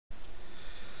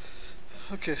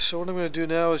Okay, so what I'm going to do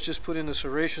now is just put in the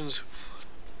serrations.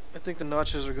 I think the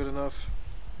notches are good enough.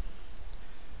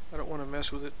 I don't want to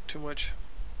mess with it too much.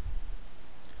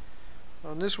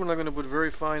 On this one I'm going to put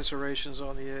very fine serrations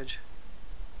on the edge.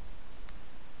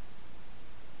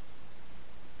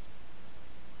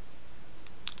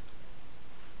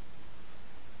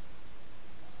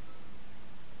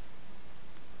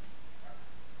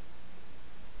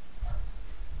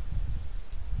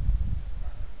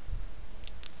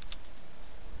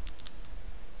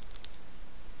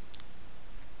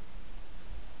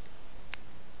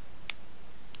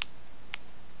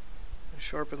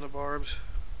 Sharpen the barbs.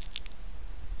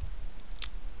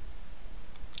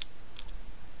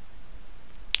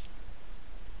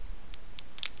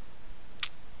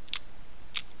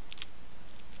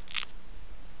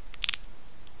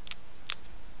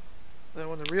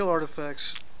 Now on the real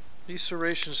artifacts, these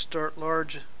serrations start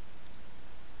large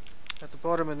at the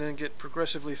bottom and then get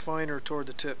progressively finer toward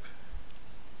the tip.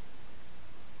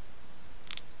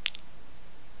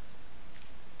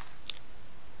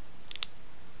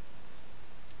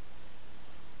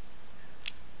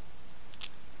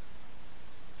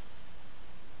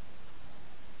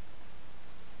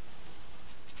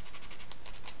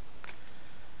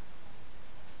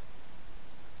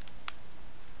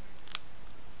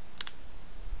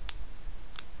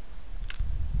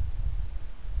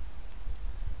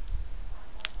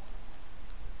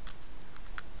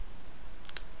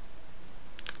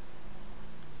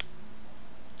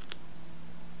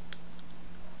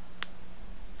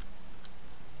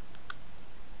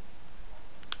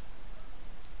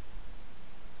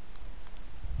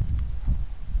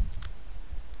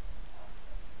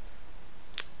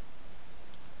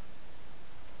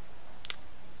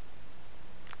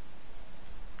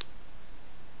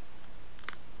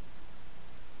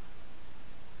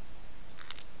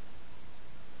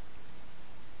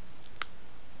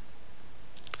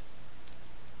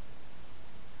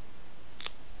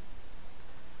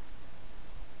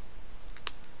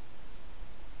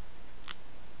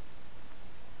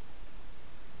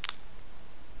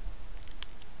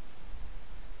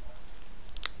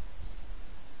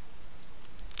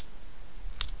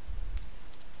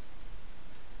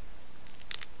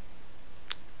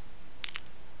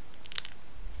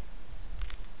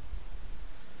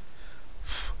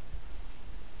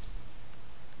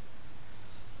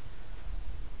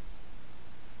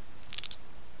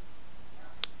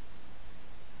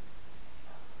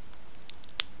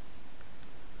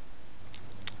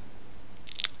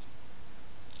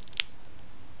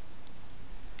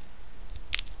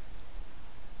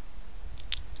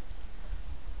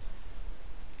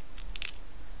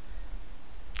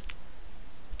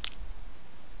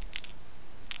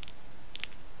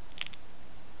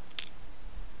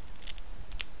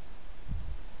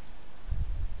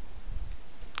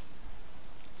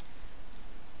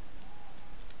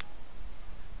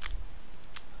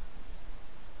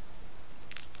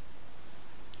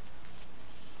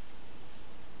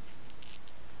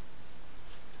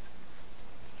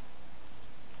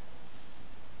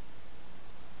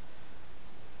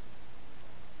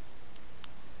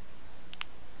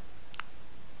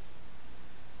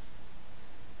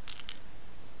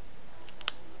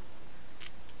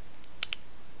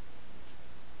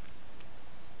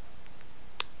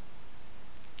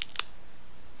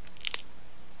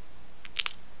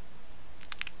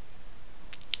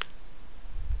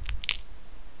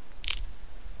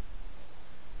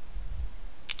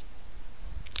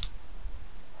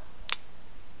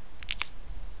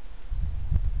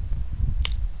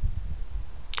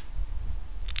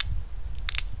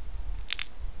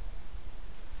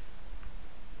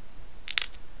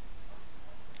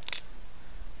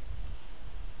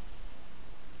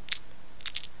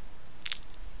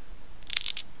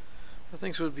 I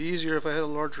think it would be easier if I had a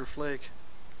larger flake,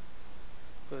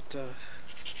 but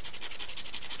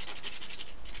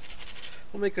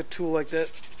we'll make a tool like that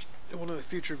in one of the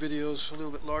future videos, a little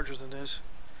bit larger than this.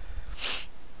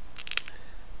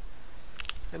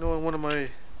 I know in one of my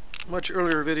much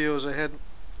earlier videos I had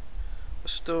a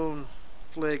stone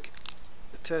flake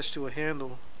attached to a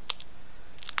handle,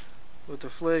 but the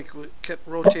flake kept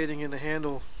rotating in the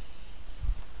handle.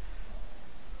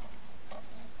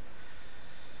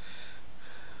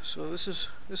 So this is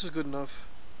good enough.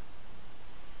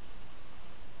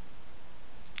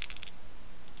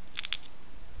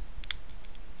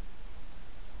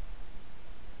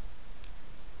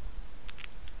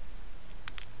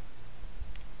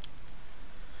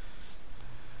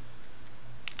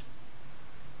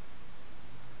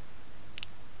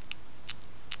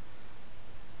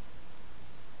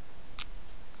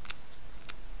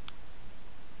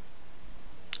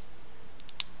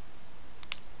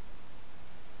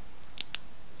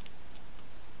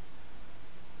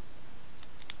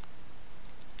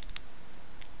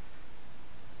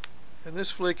 And this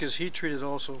flake is heat treated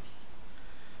also.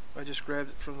 I just grabbed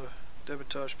it from the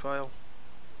debitage pile.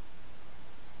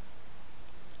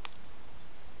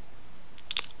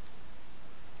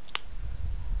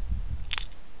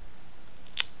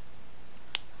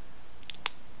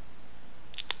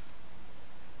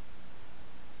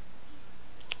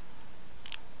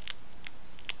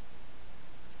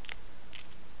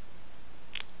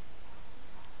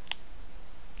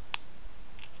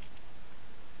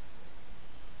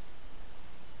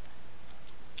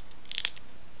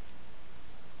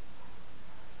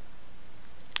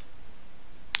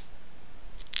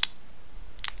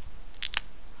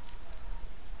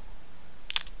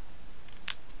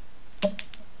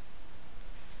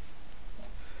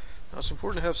 Now it's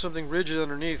important to have something rigid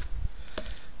underneath,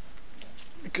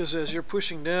 because as you're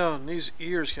pushing down, these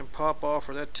ears can pop off,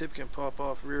 or that tip can pop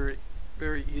off very,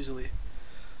 very easily.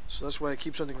 So that's why I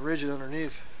keep something rigid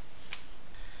underneath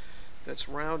that's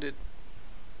rounded,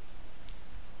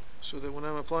 so that when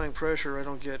I'm applying pressure, I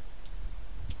don't get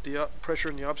the pressure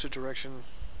in the opposite direction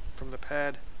from the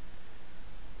pad.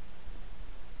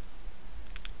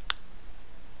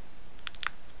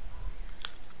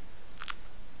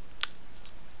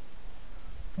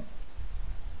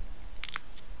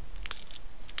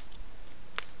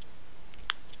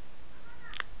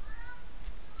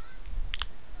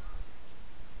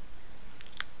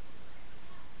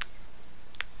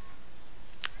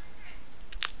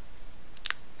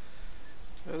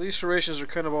 Now, these serrations are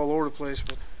kind of all over the place,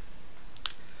 but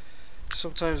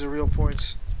sometimes the real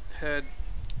points had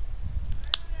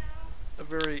a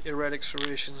very erratic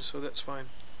serration, so that's fine.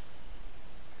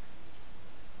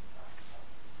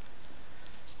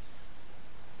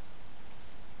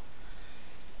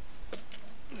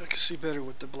 I can see better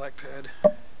with the black pad.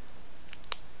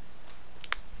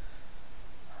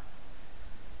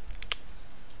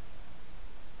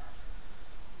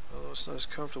 Although it's not as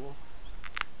comfortable.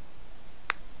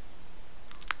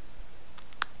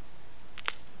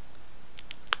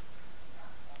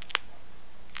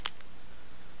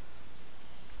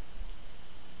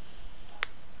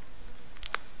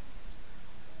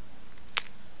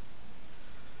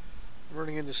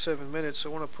 Running into 7 minutes, I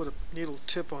want to put a needle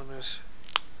tip on this.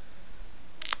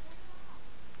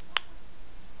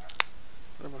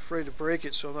 But I'm afraid to break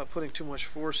it, so I'm not putting too much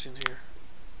force in here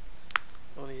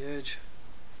on the edge.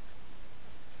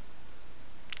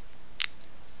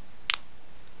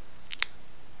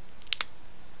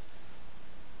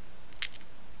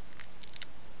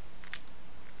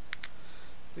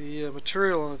 The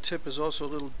material on the tip is also a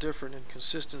little different in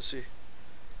consistency.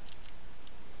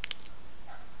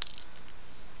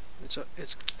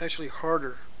 It's actually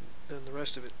harder than the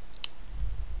rest of it.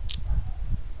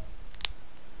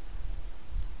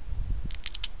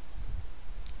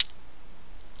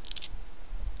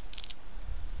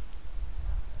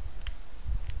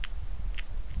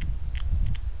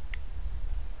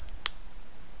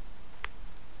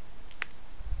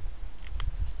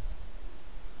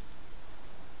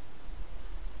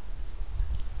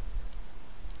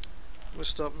 I'm going to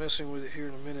stop messing with it here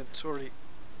in a minute. It's already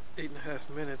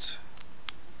 8.5 minutes.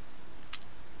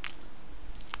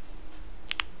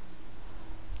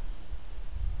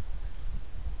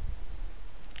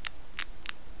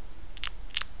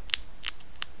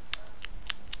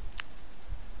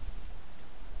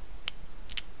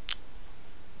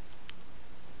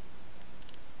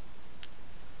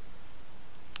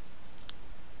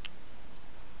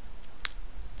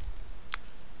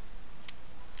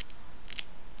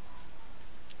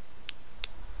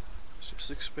 Just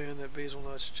expand that basal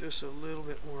notch just a little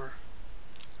bit more.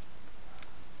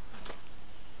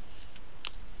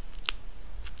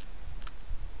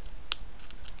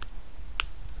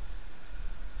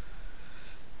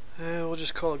 And we'll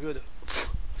just call it good.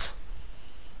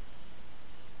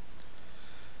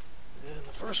 And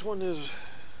the first one is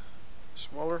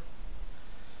smaller,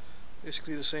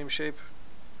 basically the same shape.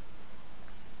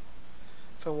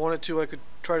 If I wanted to, I could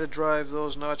try to drive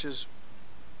those notches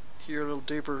here a little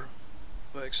deeper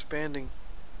by expanding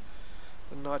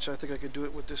the notch. I think I could do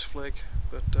it with this flake,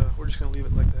 but we're just going to leave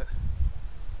it like that.